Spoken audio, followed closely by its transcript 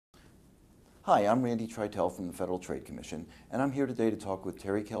Hi, I'm Randy Tritell from the Federal Trade Commission, and I'm here today to talk with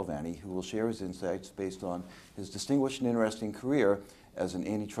Terry Calvani, who will share his insights based on his distinguished and interesting career as an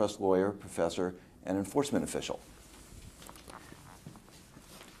antitrust lawyer, professor, and enforcement official.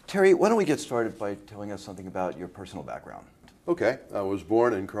 Terry, why don't we get started by telling us something about your personal background? Okay, I was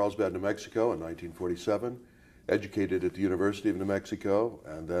born in Carlsbad, New Mexico in 1947, educated at the University of New Mexico,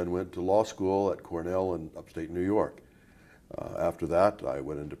 and then went to law school at Cornell in upstate New York. After that, I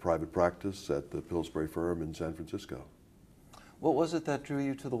went into private practice at the Pillsbury firm in San Francisco. What was it that drew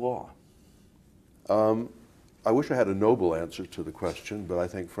you to the law? I wish I had a noble answer to the question, but I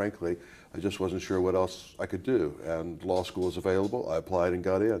think, frankly, I just wasn't sure what else I could do. And law school was available. I applied and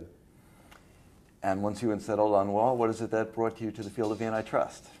got in. And once you had settled on law, what is it that brought you to the field of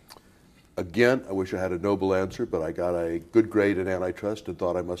antitrust? Again, I wish I had a noble answer, but I got a good grade in antitrust and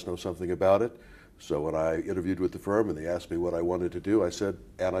thought I must know something about it. So when I interviewed with the firm and they asked me what I wanted to do, I said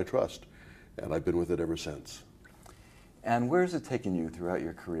antitrust, and I've been with it ever since. And where has it taken you throughout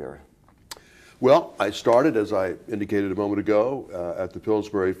your career? Well, I started, as I indicated a moment ago, at the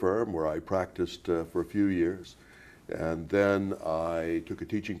Pillsbury firm, where I practiced for a few years. And then I took a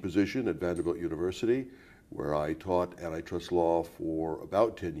teaching position at Vanderbilt University, where I taught antitrust law for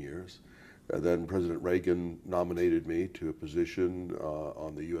about 10 years. And then President Reagan nominated me to a position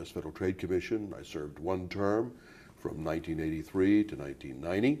on the U.S. Federal Trade Commission. I served one term from 1983 to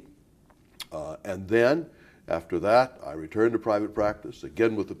 1990. And then, after that, I returned to private practice,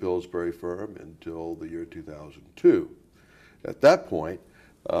 again with the Pillsbury firm, until the year 2002. At that point,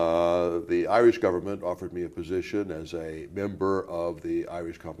 the Irish government offered me a position as a member of the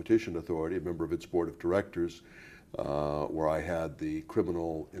Irish Competition Authority, a member of its board of directors, where I had the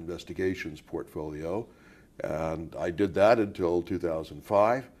criminal investigations portfolio. And I did that until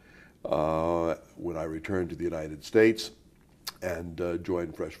 2005, when I returned to the United States and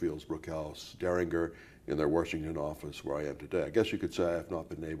joined Freshfields, Bruckhaus, Deringer in their Washington office, where I am today. I guess you could say I have not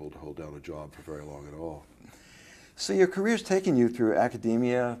been able to hold down a job for very long at all. So your career's taken you through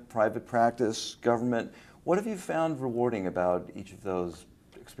academia, private practice, government. What have you found rewarding about each of those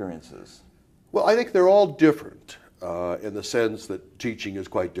experiences? Well, I think they're all different in the sense that teaching is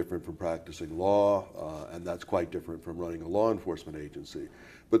quite different from practicing law, and that's quite different from running a law enforcement agency.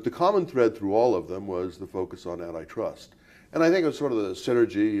 But the common thread through all of them was the focus on antitrust. And I think it's sort of the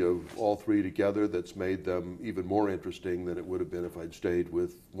synergy of all three together that's made them even more interesting than it would have been if I'd stayed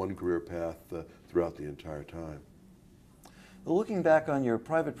with one career path throughout the entire time. Well, looking back on your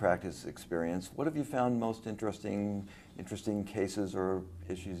private practice experience, what have you found most interesting cases or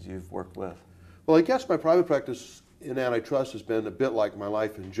issues you've worked with? Well, I guess my private practice in antitrust has been a bit like my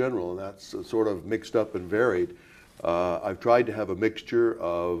life in general, and that's sort of mixed up and varied. I've tried to have a mixture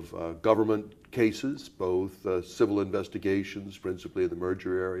of government cases, both civil investigations, principally in the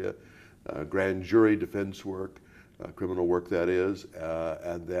merger area, grand jury defense work, criminal work that is,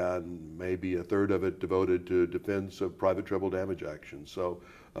 and then maybe a third of it devoted to defense of private treble damage actions. So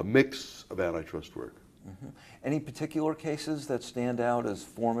a mix of antitrust work. Mm-hmm. Any particular cases that stand out as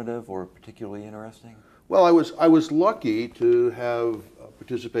formative or particularly interesting? Well, I was lucky to have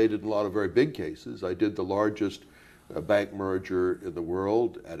participated in a lot of very big cases. I did the largest bank merger in the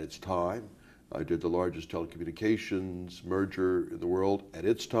world at its time. I did the largest telecommunications merger in the world at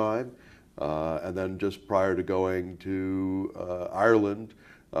its time. And then just prior to going to Ireland,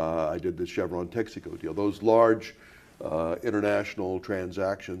 I did the Chevron Texaco deal. Those large international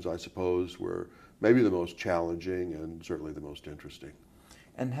transactions, I suppose, were maybe the most challenging and certainly the most interesting.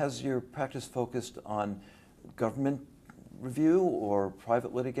 And has your practice focused on government review or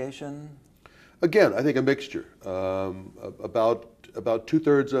private litigation? Again, I think a mixture. About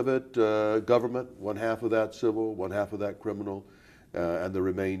two-thirds of it government, one half of that civil, one half of that criminal, and the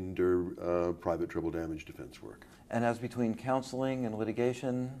remainder private treble damage defense work. And as between counseling and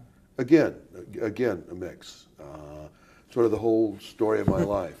litigation? Again, a mix. Sort of the whole story of my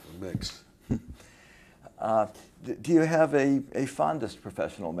life, a mix. Do you have a fondest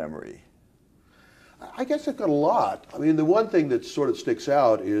professional memory? I guess I've got a lot. I mean, the one thing that sort of sticks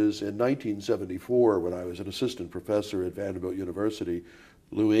out is in 1974, when I was an assistant professor at Vanderbilt University,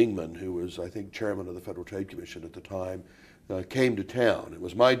 Lou Ingman, who was, I think, chairman of the Federal Trade Commission at the time, came to town. It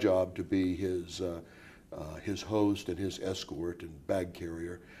was my job to be his host and his escort and bag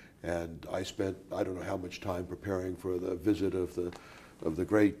carrier. And I spent, I don't know how much time preparing for the visit of the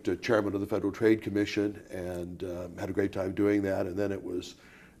great chairman of the Federal Trade Commission, and had a great time doing that. And then it was,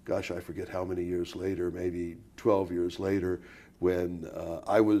 gosh, I forget how many years later, maybe 12 years later, when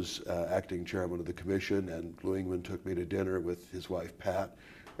I was acting chairman of the commission, and Lou Ingman took me to dinner with his wife, Pat.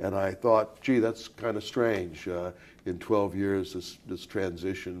 And I thought, gee, that's kind of strange. In 12 years, this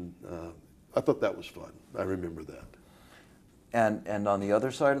transition I thought that was fun. I remember that. And on the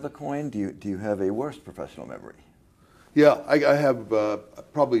other side of the coin, do you have a worse professional memory? Yeah, I have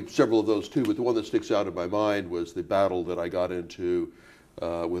probably several of those too, but the one that sticks out in my mind was the battle that I got into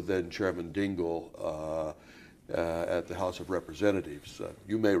with then Chairman Dingell at the House of Representatives.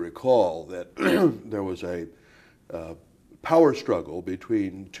 You may recall that there was a power struggle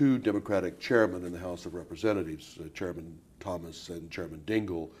between two Democratic chairmen in the House of Representatives, Chairman Thomas and Chairman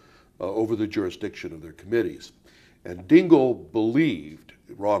Dingell, over the jurisdiction of their committees. And Dingell believed,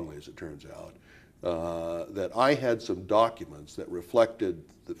 wrongly as it turns out, that I had some documents that reflected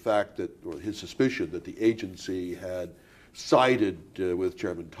the fact that, or his suspicion that the agency had sided with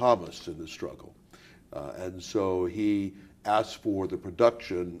Chairman Thomas in the struggle. And so he asked for the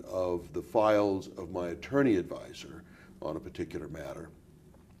production of the files of my attorney advisor on a particular matter,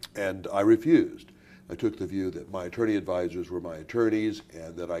 and I refused. I took the view that my attorney advisors were my attorneys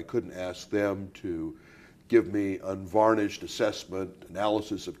and that I couldn't ask them to give me unvarnished assessment,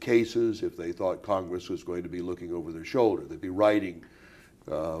 analysis of cases if they thought Congress was going to be looking over their shoulder. They'd be writing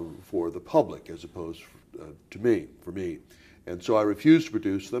for the public as opposed to me, for me. And so I refused to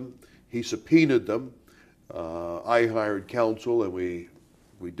produce them. He subpoenaed them. I hired counsel, and we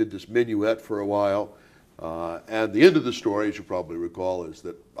did this minuet for a while. And the end of the story, as you probably recall, is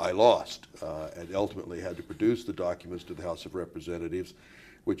that I lost and ultimately had to produce the documents to the House of Representatives,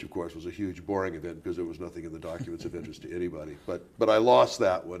 which of course was a huge boring event because there was nothing in the documents of interest to anybody. But I lost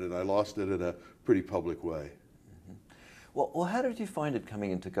that one, and I lost it in a pretty public way. Well, how did you find it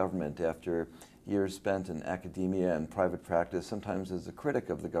coming into government after years spent in academia and private practice, sometimes as a critic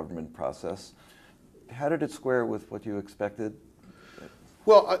of the government process? How did it square with what you expected?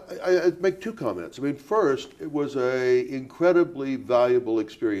 Well, I'd make two comments. I mean, first, it was an incredibly valuable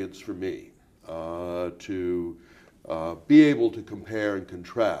experience for me to be able to compare and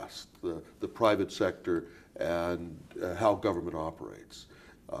contrast the private sector and how government operates.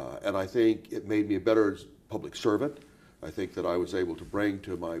 And I think it made me a better public servant. I think that I was able to bring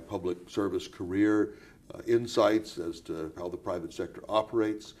to my public service career insights as to how the private sector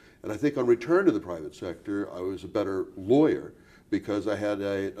operates. And I think on return to the private sector, I was a better lawyer because I had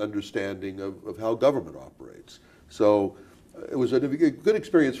an understanding of how government operates. So it was a good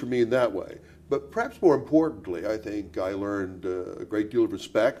experience for me in that way. But perhaps more importantly, I think I learned a great deal of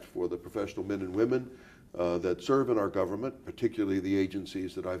respect for the professional men and women that serve in our government, particularly the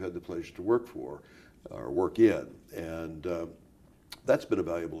agencies that I've had the pleasure to work for or work in. And that's been a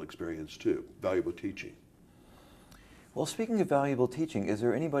valuable experience too, valuable teaching. Well, speaking of valuable teaching, is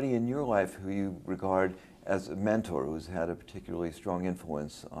there anybody in your life who you regard as a mentor who's had a particularly strong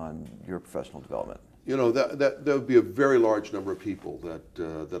influence on your professional development? You know, that would be a very large number of people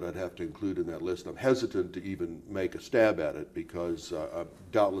that I'd have to include in that list. I'm hesitant to even make a stab at it because I'm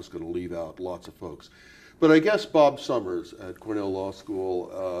doubtless going to leave out lots of folks. But I guess Bob Summers at Cornell Law School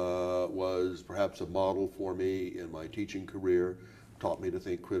was perhaps a model for me in my teaching career, taught me to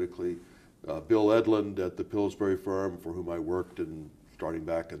think critically. Bill Edlund at the Pillsbury firm, for whom I worked starting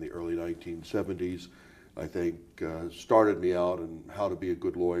back in the early 1970s, I think started me out in how to be a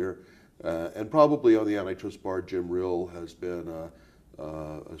good lawyer. And probably on the antitrust bar, Jim Rill has been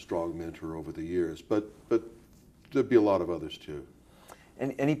a strong mentor over the years. But there'd be a lot of others too.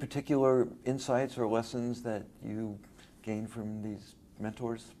 Any particular insights or lessons that you gained from these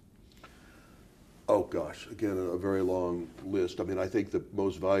mentors? Oh gosh, again, a very long list. I mean, I think the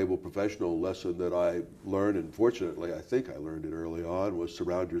most valuable professional lesson that I learned, and fortunately I think I learned it early on, was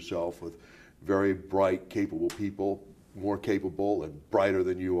surround yourself with very bright, capable people, more capable and brighter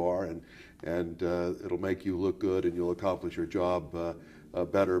than you are, and it'll make you look good and you'll accomplish your job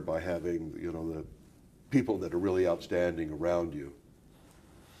better by having, you know, the people that are really outstanding around you.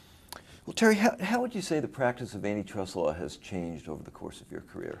 Well, Terry, how would you say the practice of antitrust law has changed over the course of your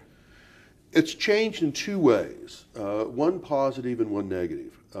career? It's changed in two ways, one positive and one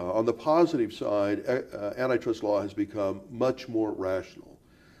negative. On the positive side, antitrust law has become much more rational.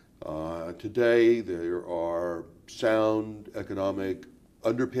 Today, there are sound economic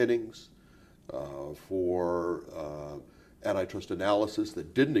underpinnings for antitrust analysis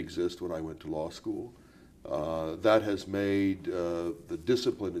that didn't exist when I went to law school. That has made the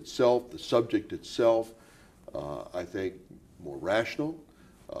discipline itself, the subject itself, I think, more rational,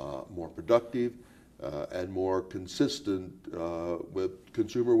 more productive, and more consistent with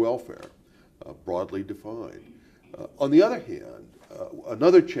consumer welfare, broadly defined. On the other hand,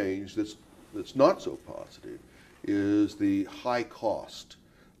 another change that's not so positive is the high cost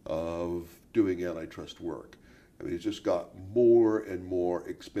of doing antitrust work. I mean, it's just got more and more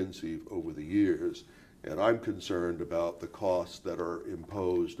expensive over the years, And I'm concerned about the costs that are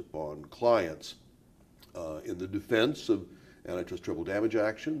imposed upon clients in the defense of antitrust treble damage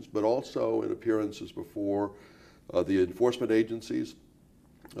actions, but also in appearances before the enforcement agencies,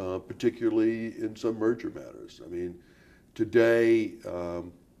 particularly in some merger matters. I mean, today,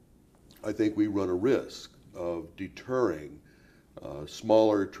 I think we run a risk of deterring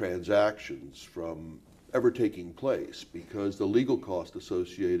smaller transactions from ever taking place because the legal cost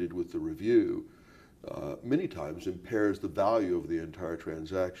associated with the review many times impairs the value of the entire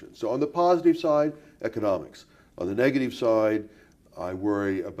transaction. So on the positive side, economics. On the negative side, I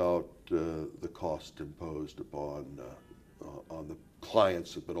worry about the cost imposed upon on the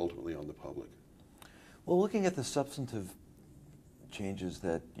clients, but ultimately on the public. Well, looking at the substantive changes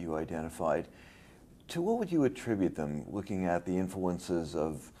that you identified, to what would you attribute them, looking at the influences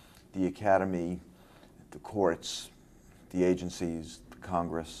of the academy, the courts, the agencies, the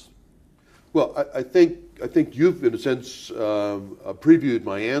Congress? Well, I think you've, in a sense, previewed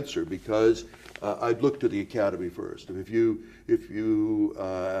my answer because I'd look to the academy first. If you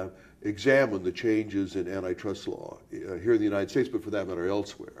examine the changes in antitrust law here in the United States, but for that matter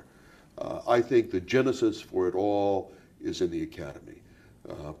elsewhere, I think the genesis for it all is in the academy.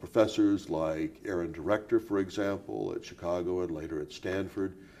 Professors like Aaron Deringer, for example, at Chicago and later at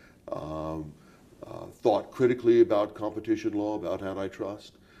Stanford, thought critically about competition law, about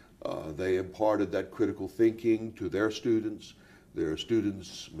antitrust. They imparted that critical thinking to their students. Their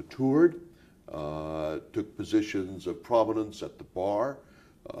students matured, took positions of prominence at the bar,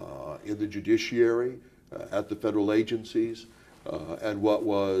 in the judiciary, at the federal agencies, and what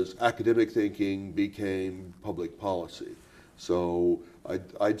was academic thinking became public policy. So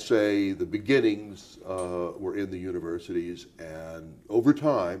I'd say the beginnings were in the universities, and over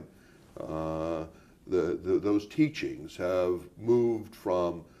time, those teachings have moved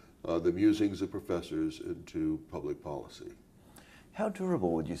from the musings of professors into public policy. How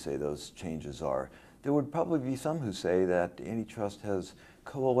durable would you say those changes are? There would probably be some who say that antitrust has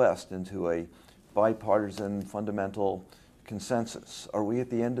coalesced into a bipartisan fundamental consensus. Are we at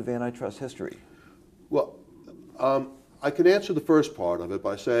the end of antitrust history? Well, I can answer the first part of it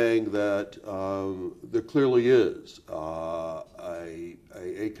by saying that there clearly is a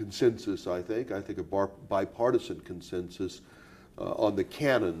consensus, I think a bipartisan consensus on the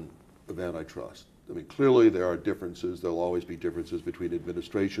canon of antitrust. I mean, clearly there are differences. There'll always be differences between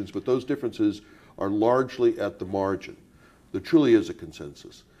administrations, but those differences are largely at the margin. There truly is a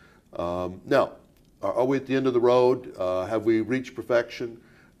consensus. Now, are we at the end of the road? Have we reached perfection?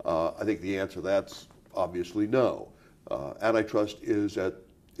 I think the answer to that's obviously no. Antitrust is at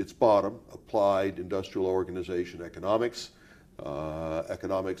its bottom applied industrial organization economics.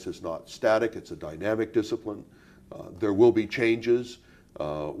 Economics is not static, it's a dynamic discipline. There will be changes.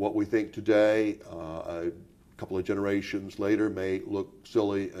 What we think today, a couple of generations later, may look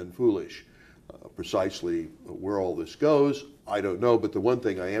silly and foolish. Precisely where all this goes, I don't know, but the one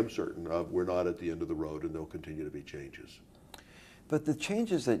thing I am certain of, we're not at the end of the road and there'll continue to be changes. But the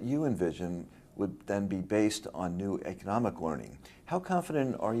changes that you envision would then be based on new economic learning. How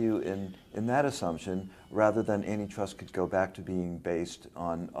confident are you in that assumption rather than antitrust could go back to being based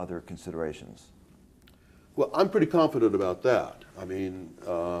on other considerations? Well, I'm pretty confident about that. I mean,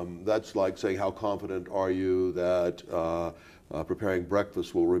 that's like saying, how confident are you that preparing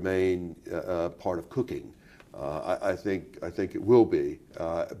breakfast will remain part of cooking? I think it will be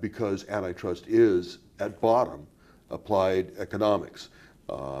because antitrust is, at bottom, applied economics.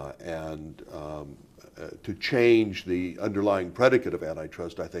 And to change the underlying predicate of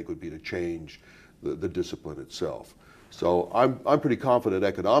antitrust, I think, would be to change the discipline itself. So I'm pretty confident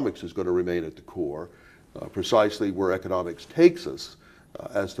economics is going to remain at the core. Precisely where economics takes us,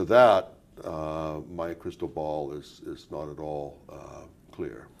 as to that, my crystal ball is not at all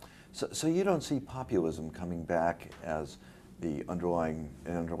clear. So you don't see populism coming back as the underlying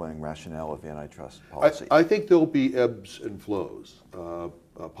rationale of antitrust policy? I think there'll be ebbs and flows.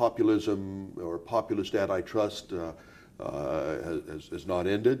 Populism or populist antitrust has not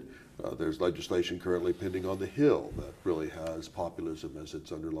ended. There's legislation currently pending on the Hill that really has populism as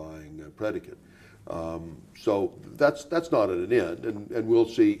its underlying predicate. So that's not at an end, and we'll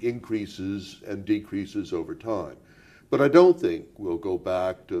see increases and decreases over time. But I don't think we'll go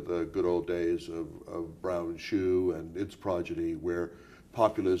back to the good old days of Brown Shoe and its progeny, where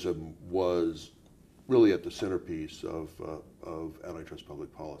populism was really at the centerpiece of antitrust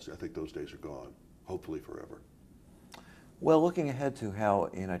public policy. I think those days are gone, hopefully forever. Well, looking ahead to how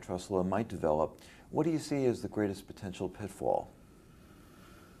antitrust law might develop, what do you see as the greatest potential pitfall?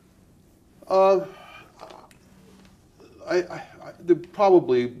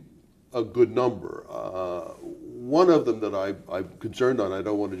 Probably a good number. One of them that I'm concerned on, I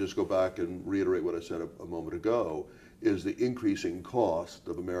don't want to just go back and reiterate what I said a moment ago, is the increasing cost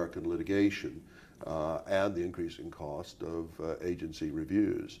of American litigation and the increasing cost of agency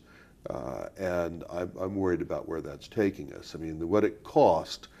reviews. And I'm worried about where that's taking us. I mean, what it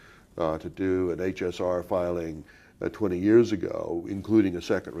cost to do an HSR filing 20 years ago, including a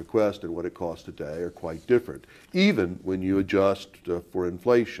second request, and what it costs today are quite different, even when you adjust for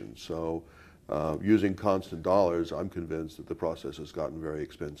inflation. So using constant dollars, I'm convinced that the process has gotten very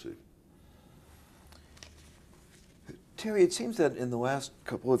expensive. Terry, it seems that in the last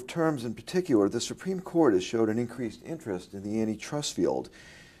couple of terms in particular, the Supreme Court has showed an increased interest in the antitrust field.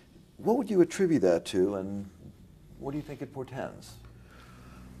 What would you attribute that to, and what do you think it portends?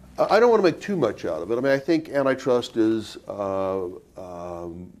 I don't want to make too much out of it. I mean, I think antitrust is of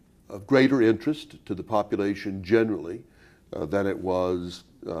greater interest to the population generally than it was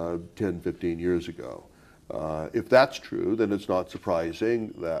 10, 15 years ago. If that's true, then it's not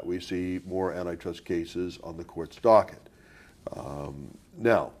surprising that we see more antitrust cases on the court's docket.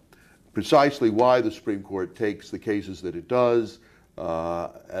 Now, precisely why the Supreme Court takes the cases that it does,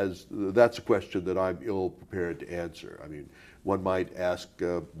 that's a question that I'm ill prepared to answer. I mean, one might ask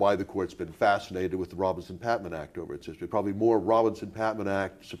why the court's been fascinated with the Robinson-Patman Act over its history. Probably more Robinson-Patman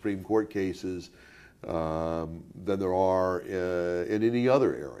Act Supreme Court cases than there are in any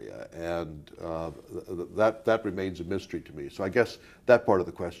other area, and that remains a mystery to me. So I guess that part of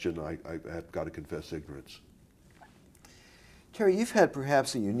the question I have got to confess ignorance. Terry, you've had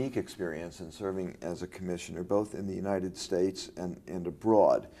perhaps a unique experience in serving as a commissioner, both in the United States and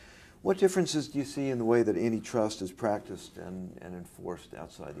abroad. What differences do you see in the way that antitrust is practiced and enforced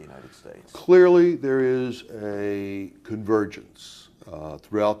outside the United States? Clearly, there is a convergence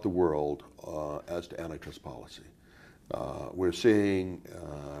throughout the world as to antitrust policy. We're seeing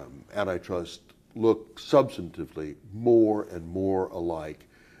antitrust look substantively more and more alike,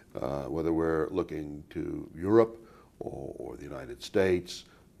 whether we're looking to Europe or the United States,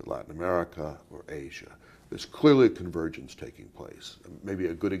 or Latin America, or Asia. There's clearly a convergence taking place. Maybe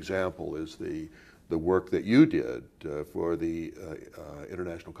a good example is the work that you did for the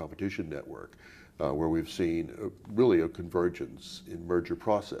International Competition Network, where we've seen really a convergence in merger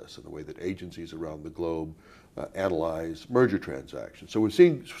process and the way that agencies around the globe analyze merger transactions. So we're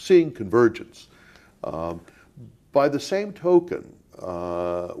seeing convergence. By the same token,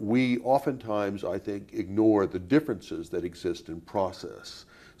 we oftentimes, I think, ignore the differences that exist in process.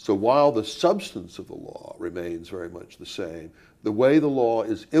 So while the substance of the law remains very much the same, the way the law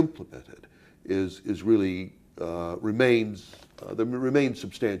is implemented is really there remain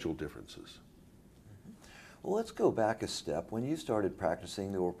substantial differences. Well, let's go back a step. When you started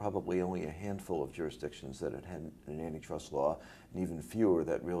practicing, there were probably only a handful of jurisdictions that had an antitrust law, and even fewer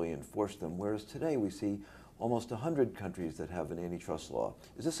that really enforced them, whereas today we see almost 100 countries that have an antitrust law.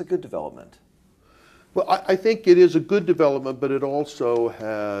 Is this a good development? Well, I think it is a good development, but it also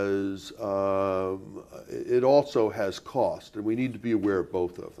has cost, and we need to be aware of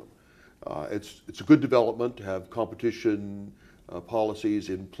both of them. It's a good development to have competition policies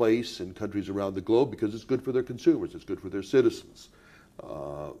in place in countries around the globe because it's good for their consumers, it's good for their citizens.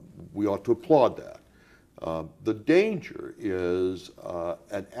 We ought to applaud that. The danger is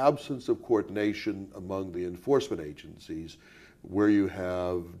an absence of coordination among the enforcement agencies, where you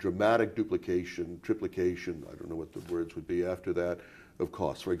have dramatic duplication, triplication, I don't know what the words would be after that, of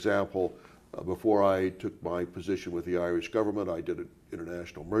costs. For example, before I took my position with the Irish government, I did an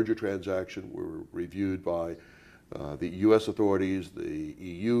international merger transaction. We were reviewed by the US authorities, the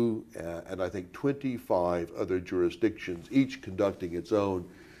EU, and I think 25 other jurisdictions, each conducting its own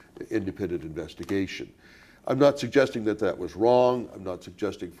independent investigation. I'm not suggesting that that was wrong. I'm not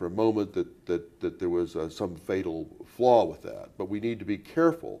suggesting for a moment that there was some fatal flaw with that. But we need to be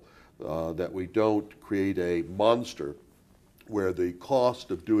careful that we don't create a monster where the cost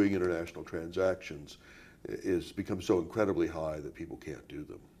of doing international transactions becomes so incredibly high that people can't do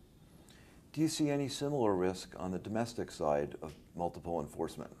them. Do you see any similar risk on the domestic side of multiple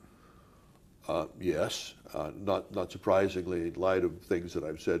enforcement? Yes, not surprisingly, in light of things that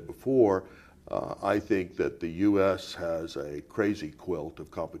I've said before, I think that the U.S. has a crazy quilt of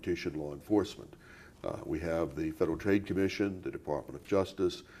competition law enforcement. We have the Federal Trade Commission, the Department of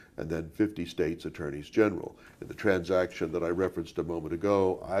Justice, and then 50 states' attorneys general. In the transaction that I referenced a moment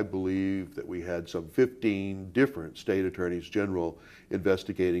ago, I believe that we had some 15 different state attorneys general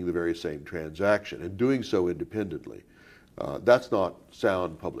investigating the very same transaction and doing so independently. That's not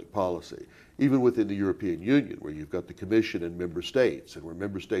sound public policy. Even within the European Union, where you've got the Commission and member states, and where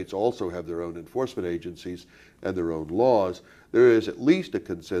member states also have their own enforcement agencies and their own laws, there is at least a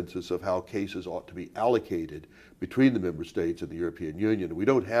consensus of how cases ought to be allocated between the member states and the European Union. We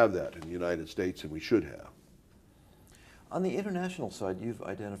don't have that in the United States, and we should have. On the international side, you've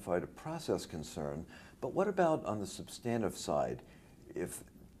identified a process concern, but what about on the substantive side, if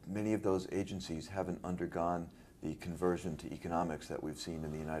many of those agencies haven't undergone the conversion to economics that we've seen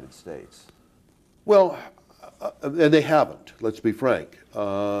in the United States? Well, and they haven't, let's be frank.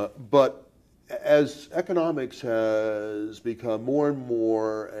 But as economics has become more and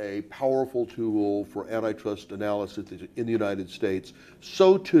more a powerful tool for antitrust analysis in the United States,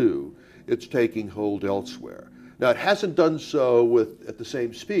 so too it's taking hold elsewhere. Now, it hasn't done so at the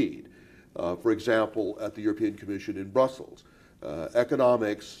same speed. For example, at the European Commission in Brussels,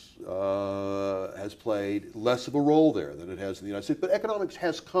 economics has played less of a role there than it has in the United States, but economics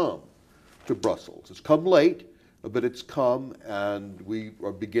has come to Brussels. It's come late, but it's come, and we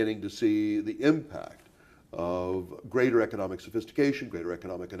are beginning to see the impact of greater economic sophistication, greater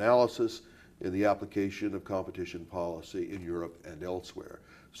economic analysis in the application of competition policy in Europe and elsewhere.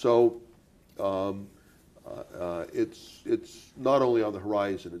 So it's not only on the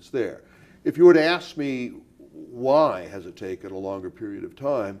horizon, it's there. If you were to ask me why has it taken a longer period of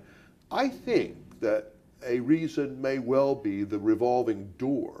time, I think that a reason may well be the revolving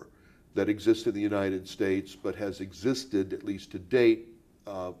door that exists in the United States, but has existed, at least to date,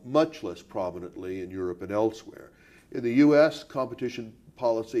 much less prominently in Europe and elsewhere. In the US, competition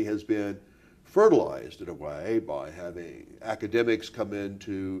policy has been fertilized in a way by having academics come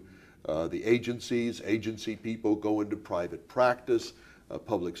into the agencies, agency people go into private practice,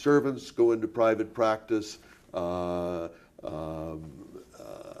 public servants go into private practice.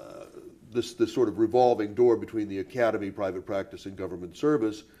 This sort of revolving door between the academy, private practice, and government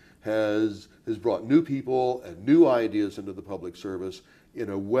service has brought new people and new ideas into the public service in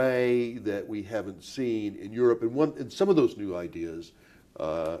a way that we haven't seen in Europe. And some of those new ideas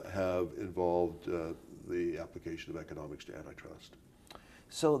have involved the application of economics to antitrust.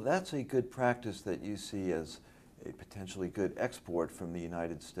 So that's a good practice that you see as a potentially good export from the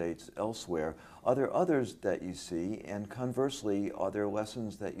United States elsewhere. Are there others that you see? And conversely, are there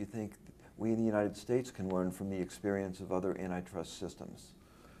lessons that you think we in the United States can learn from the experience of other antitrust systems?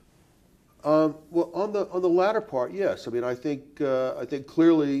 Well, on the latter part, yes. I mean, I think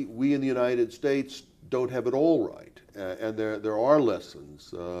clearly we in the United States don't have it all right, and there are lessons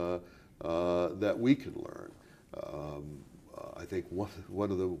that we can learn. I think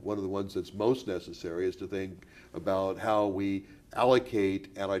one of the ones that's most necessary is to think about how we allocate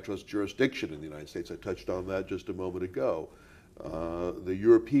antitrust jurisdiction in the United States. I touched on that just a moment ago. The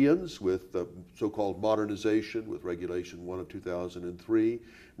Europeans, with the so-called modernization, with Regulation 1 of 2003,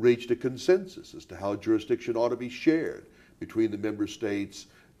 reached a consensus as to how jurisdiction ought to be shared between the member states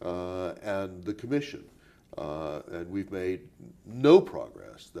and the Commission. And we've made no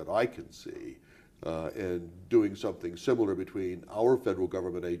progress that I can see in doing something similar between our federal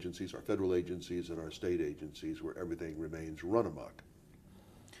government agencies, our federal agencies, and our state agencies, where everything remains run amok.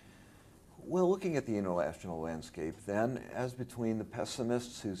 Well, looking at the international landscape then, as between the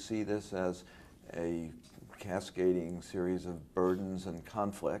pessimists who see this as a cascading series of burdens and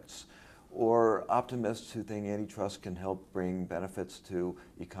conflicts, or optimists who think antitrust can help bring benefits to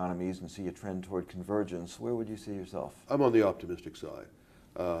economies and see a trend toward convergence, where would you see yourself? I'm on the optimistic side.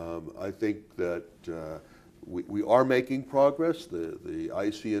 I think that we are making progress. The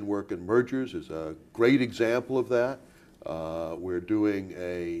ICN work in mergers is a great example of that. We're doing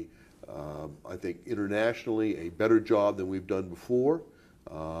I think internationally, a better job than we've done before.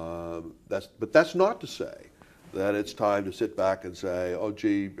 But that's not to say that it's time to sit back and say, oh,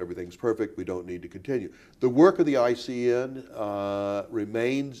 gee, everything's perfect, we don't need to continue. The work of the ICN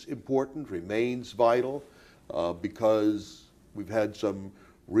remains important, remains vital, because we've had some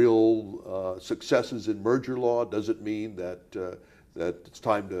real successes in merger law. Doesn't mean that it's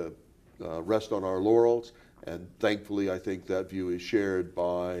time to rest on our laurels. And thankfully, I think that view is shared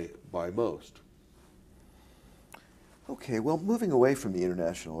by most. Okay, well, moving away from the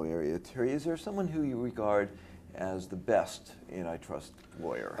international area, Terry, is there someone who you regard as the best antitrust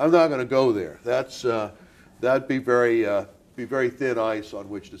lawyer? I'm not going to go there. That'd be very thin ice on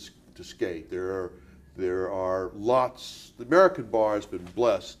which to skate. There are lots. The American bar has been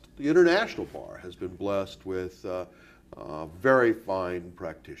blessed. The international bar has been blessed with very fine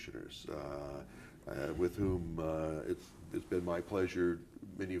practitioners. With whom it's been my pleasure,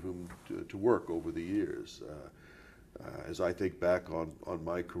 many of whom to work over the years. As I think back on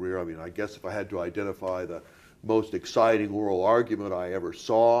my career, I mean, I guess if I had to identify the most exciting oral argument I ever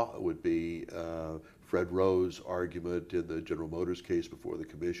saw would be Fred Rowe's argument in the General Motors case before the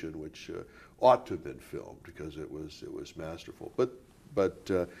commission, which ought to have been filmed because it was masterful.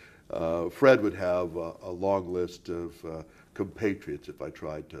 But Fred would have a long list of compatriots if I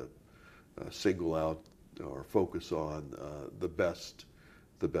tried to single out or focus on the best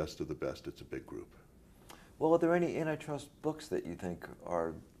of the best. It's a big group. Well, are there any antitrust books that you think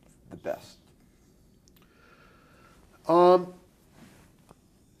are the best?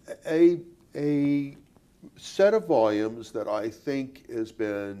 A set of volumes that I think has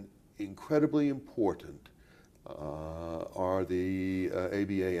been incredibly important are the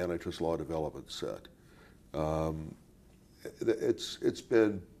ABA Antitrust Law Development set. It's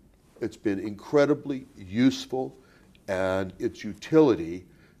been incredibly useful, and its utility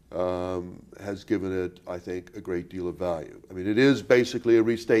has given it, I think, a great deal of value. I mean, it is basically a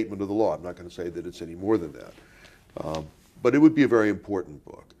restatement of the law. I'm not going to say that it's any more than that. But it would be a very important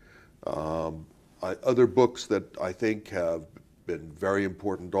book. Other books that I think have been very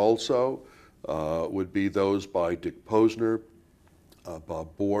important also would be those by Dick Posner,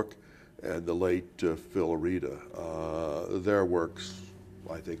 Bob Bork, and the late Phil Arita. Their works,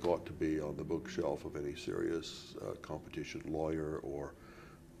 I think, ought to be on the bookshelf of any serious competition lawyer or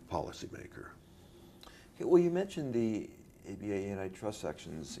policymaker. Okay, well, you mentioned the ABA antitrust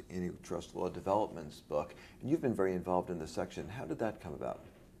section's Antitrust Law Developments book, and you've been very involved in this section. How did that come about?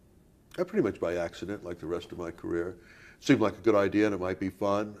 Pretty much by accident, like the rest of my career. Seemed like a good idea and it might be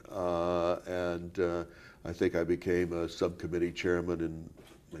fun, and I think I became a subcommittee chairman in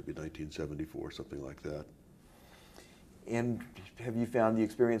maybe 1974, something like that. And have you found the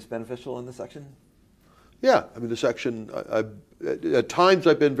experience beneficial in the section? Yeah, I mean the section, at times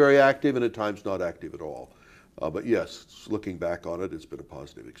I've been very active and at times not active at all. But yes, looking back on it, it's been a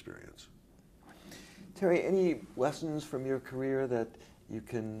positive experience. Terry, any lessons from your career that you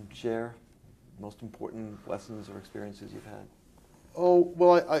can share? Most important lessons or experiences you've had? Oh,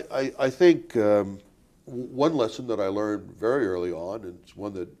 well, I think one lesson that I learned very early on, and it's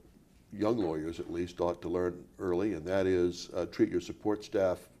one that young lawyers at least ought to learn early, and that is treat your support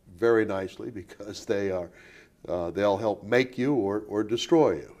staff very nicely, because they'll help make you or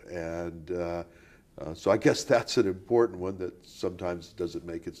destroy you. And so I guess that's an important one that sometimes doesn't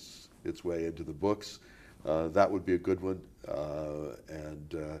make its way into the books. That would be a good one,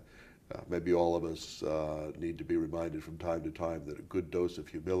 and maybe all of us need to be reminded from time to time that a good dose of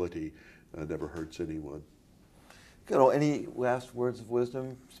humility never hurts anyone. Good. Well, any last words of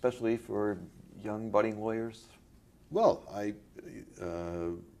wisdom, especially for young budding lawyers? Well,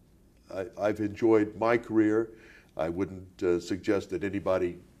 I've enjoyed my career. I wouldn't suggest that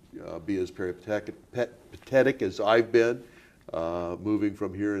anybody be as peripatetic as I've been, moving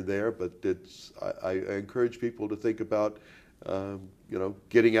from here and there, but I encourage people to think about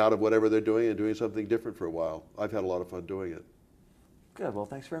getting out of whatever they're doing and doing something different for a while. I've had a lot of fun doing it. Good. Well,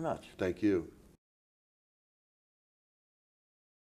 thanks very much. Thank you.